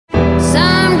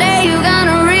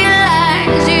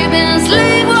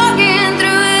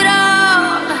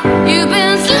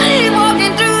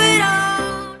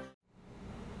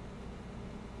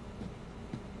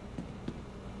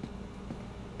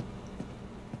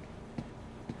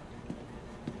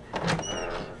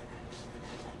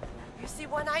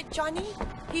one-eyed Johnny?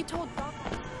 He told Doc.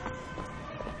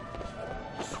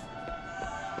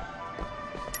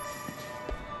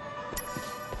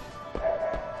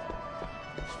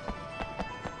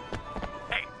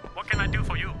 Hey, what can I do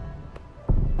for you?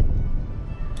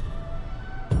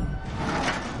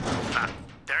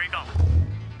 There you go.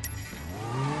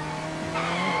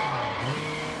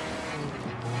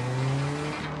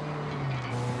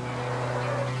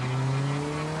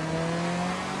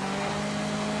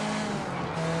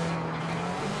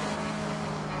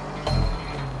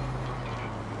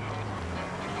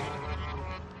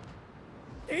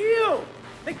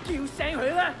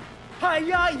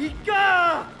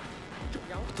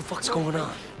 What the fuck's going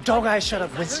on? Dog Eyes shut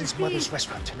up Winston's mother's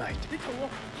restaurant tonight.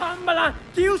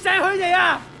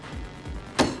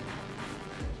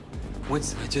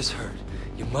 Winston, I just heard.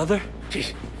 Your mother?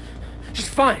 She's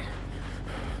fine.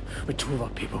 But 2 of our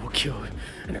people were killed,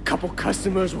 and a couple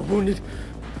customers were wounded.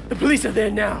 The police are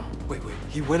there now. Wait,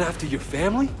 he went after your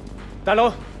family? 大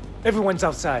佬, everyone's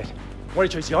outside. 我哋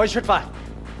隨時可以出發.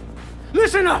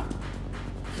 Listen up!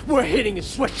 We're hitting his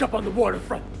sweatshop on the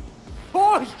waterfront.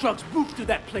 All his drugs move through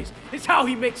that place. It's how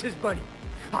he makes his money.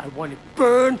 I want it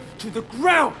burned to the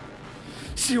ground.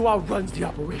 Siwa runs the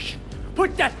operation.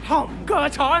 Put that hum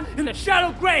Gatan in the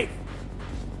shallow grave.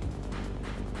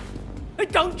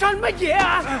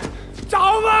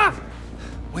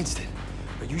 Winston,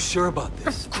 are you sure about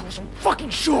this? Of course, I'm fucking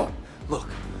sure. Look,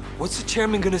 what's the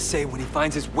chairman gonna say when he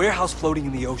finds his warehouse floating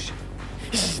in the ocean?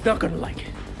 He's not gonna like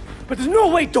it. But there's no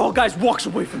way Dog Eyes walks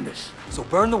away from this. So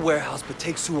burn the warehouse, but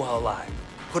take Suwa alive.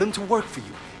 Put him to work for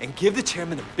you, and give the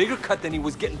chairman a bigger cut than he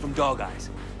was getting from Dog Eyes.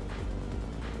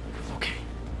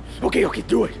 Okay,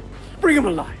 do it. Bring him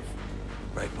alive.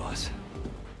 Right, boss.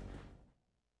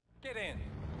 Get in.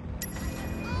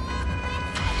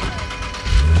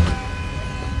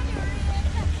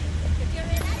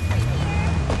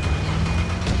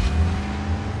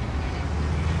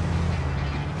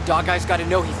 Dog Eyes gotta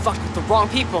know he fucked with the wrong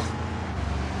people.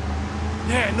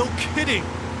 Yeah, no kidding.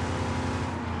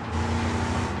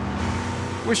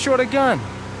 We're short a gun.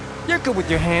 You're good with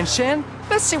your hands, Shen.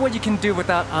 Let's see what you can do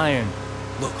without iron.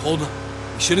 Look, hold on.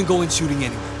 We shouldn't go in shooting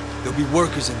anyway. There'll be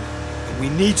workers in there. And we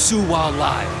need Suwa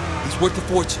alive. He's worth a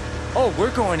fortune. Oh,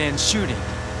 we're going in shooting.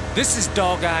 This is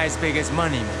Dog Eyes' biggest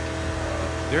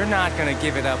moneymaker. They're not gonna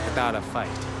give it up without a fight.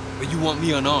 But you want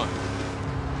me unarmed?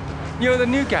 You're the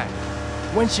new guy.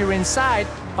 Once you're inside,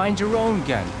 find your own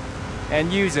gun.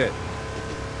 And use it.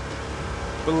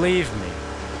 Believe me,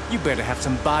 you better have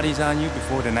some bodies on you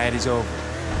before the night is over.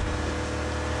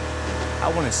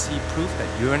 I want to see proof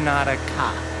that you're not a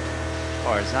cop. As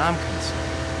far as I'm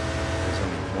concerned, there's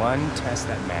only one test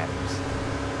that matters.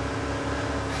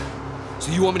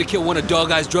 So you want me to kill one of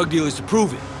Dog Eyes' drug dealers to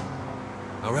prove it?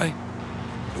 All right?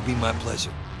 It'll be my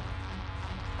pleasure.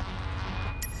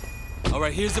 All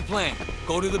right, here's the plan.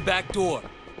 Go to the back door.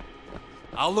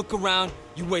 I'll look around,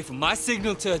 you wait for my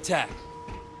signal to attack.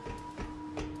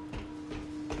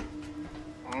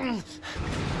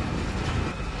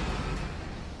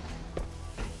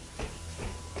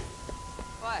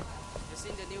 What? You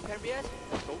seen the new Payback?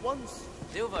 The ones.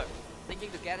 Silver. Thinking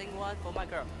to getting one for my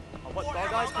girl. What,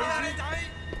 Dog Eyes crazy?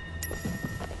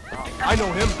 I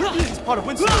know him. He's part of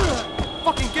Winston.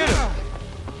 Fucking get him.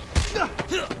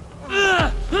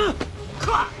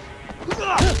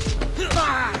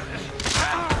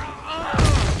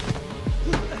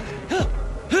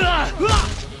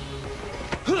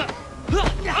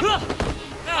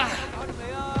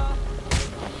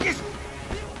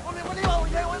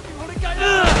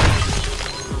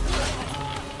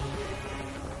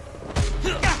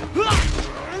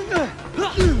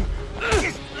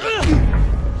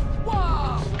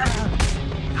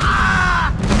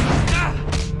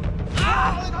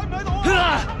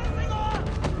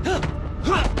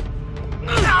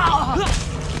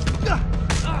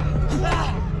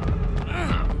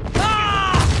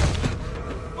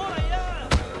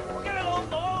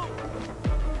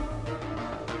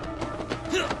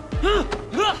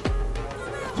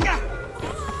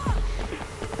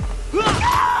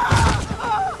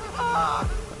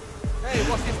 Hey,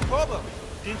 what's his problem?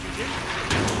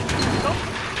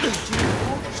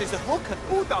 She's a hooker.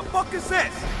 Who the fuck is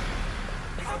this?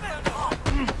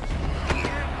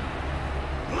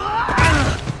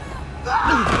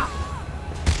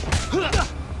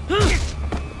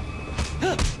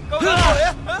 Go,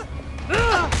 yeah?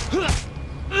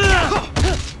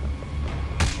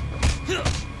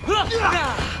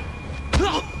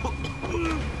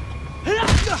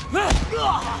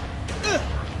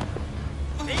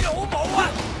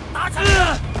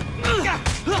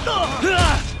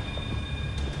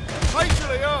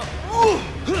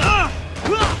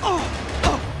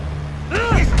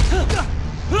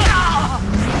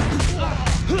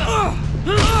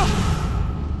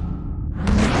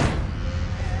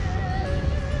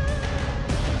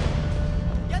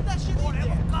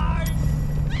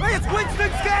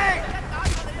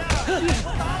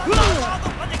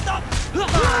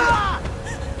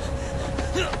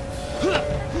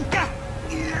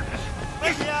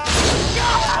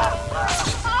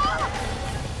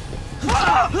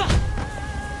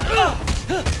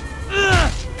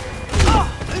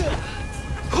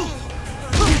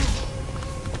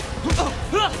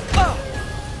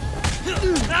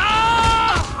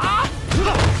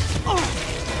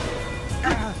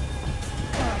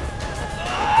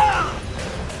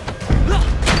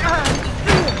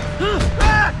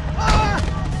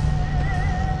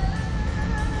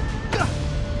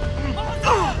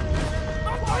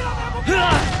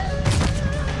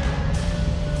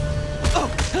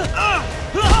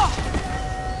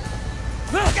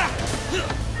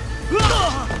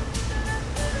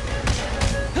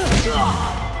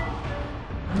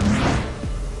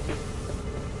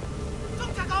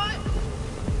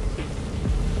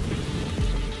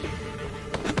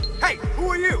 Hey, who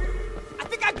are you? I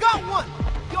think I got one!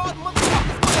 Y'all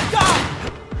motherfuckers gonna die!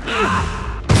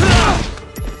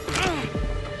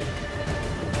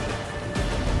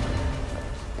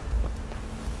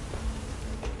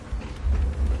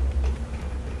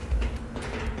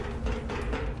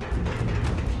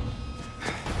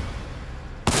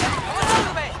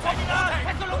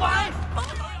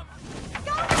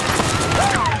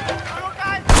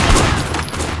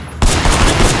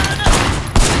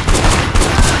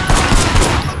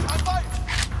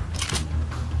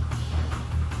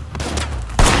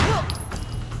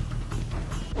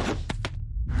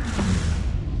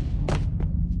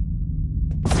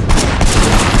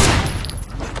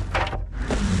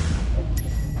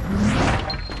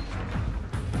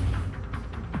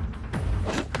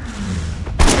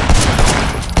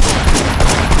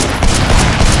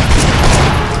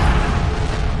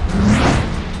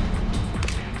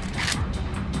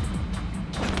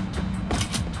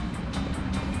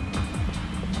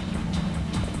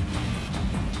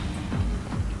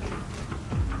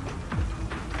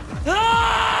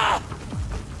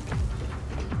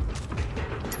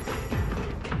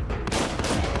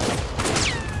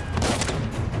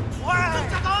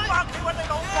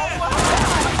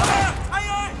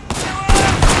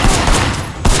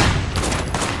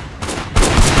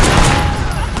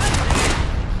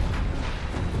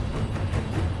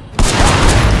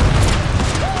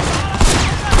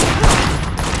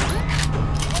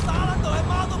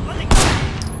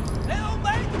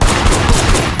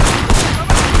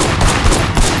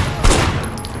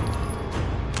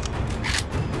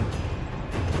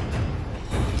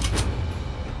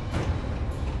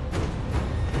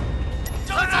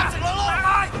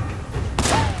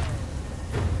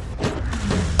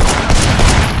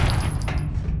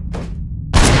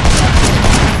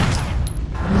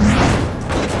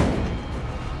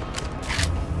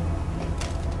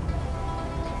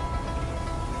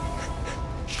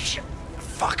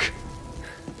 Fuck.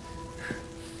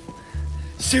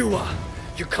 Siwa,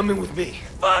 you're coming with me.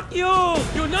 Fuck you!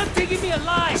 You're not taking me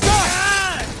alive!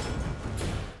 Stop!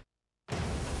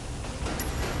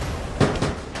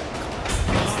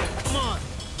 Come on!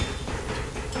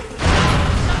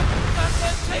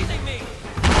 Stop chasing me!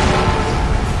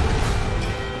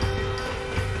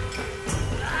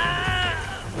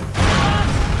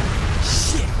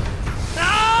 Shit!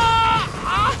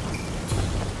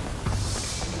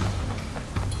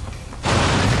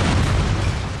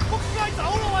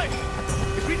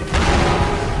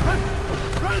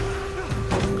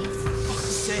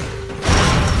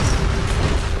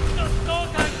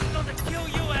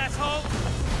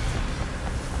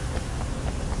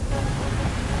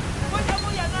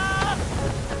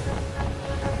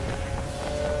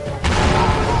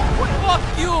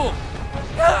 You!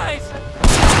 Guys!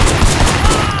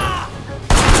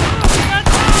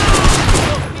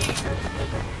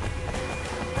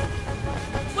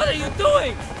 What are you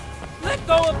doing? Let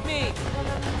go of me!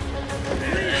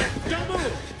 Don't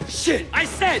move! Shit! I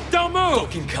said don't move!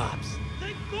 Fucking cops.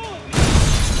 Let go of me!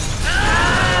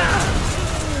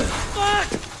 Fuck!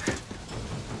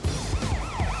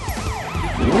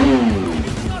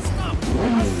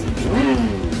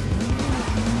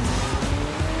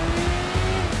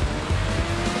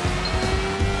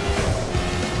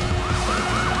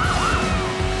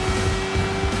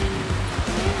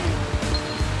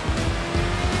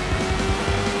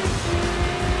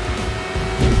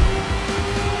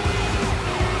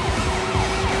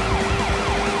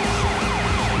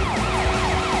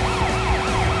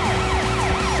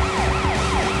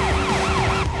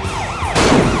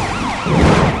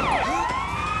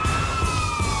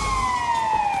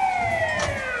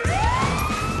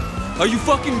 Are you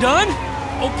fucking done?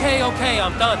 Okay,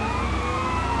 I'm done.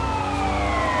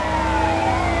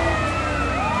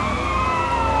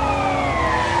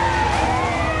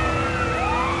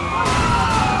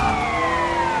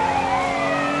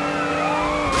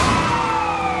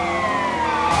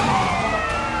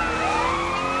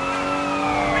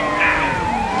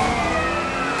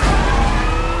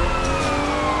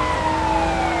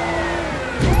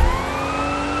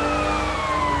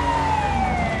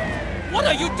 What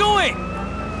are you doing?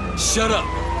 Shut up.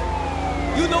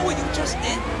 You know what you just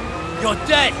did? You're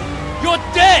dead! You're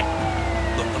dead!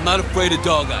 Look, I'm not afraid of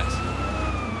dog eyes.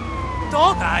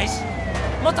 Dog eyes?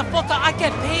 Motherfucker, I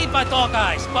get paid by Dog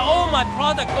Eyes, but all my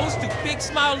product goes to Big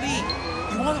Smile Lee.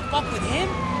 You wanna fuck with him?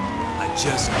 I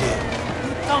just did.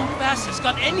 You dumb bastards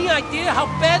got any idea how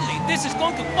badly this is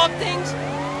going to fuck things?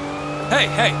 Hey,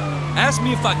 ask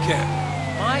me if I care.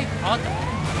 My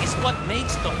product is what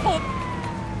makes the whole...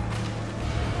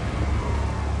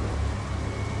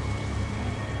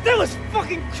 That was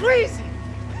fucking crazy!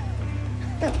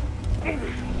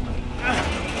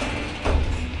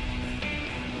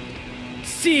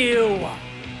 See you.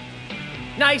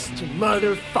 Nice to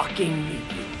motherfucking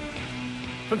meet you.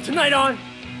 From tonight on,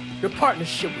 your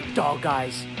partnership with Dog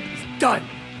Eyes is done.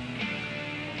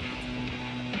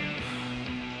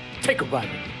 Take a ride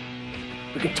with me.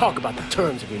 We can talk about the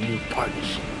terms of your new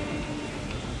partnership.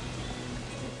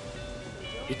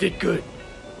 You did good.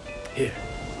 Here,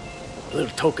 a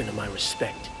little token of my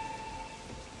respect.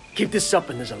 Keep this up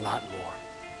and there's a lot more.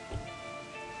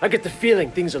 I get the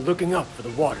feeling things are looking up for the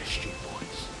Water Street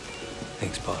boys.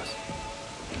 Thanks, boss.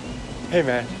 Hey,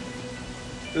 man.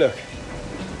 Look,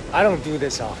 I don't do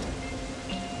this often.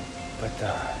 But,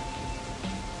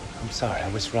 I'm sorry, I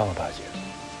was wrong about you.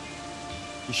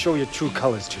 You show your true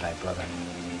colors tonight, brother.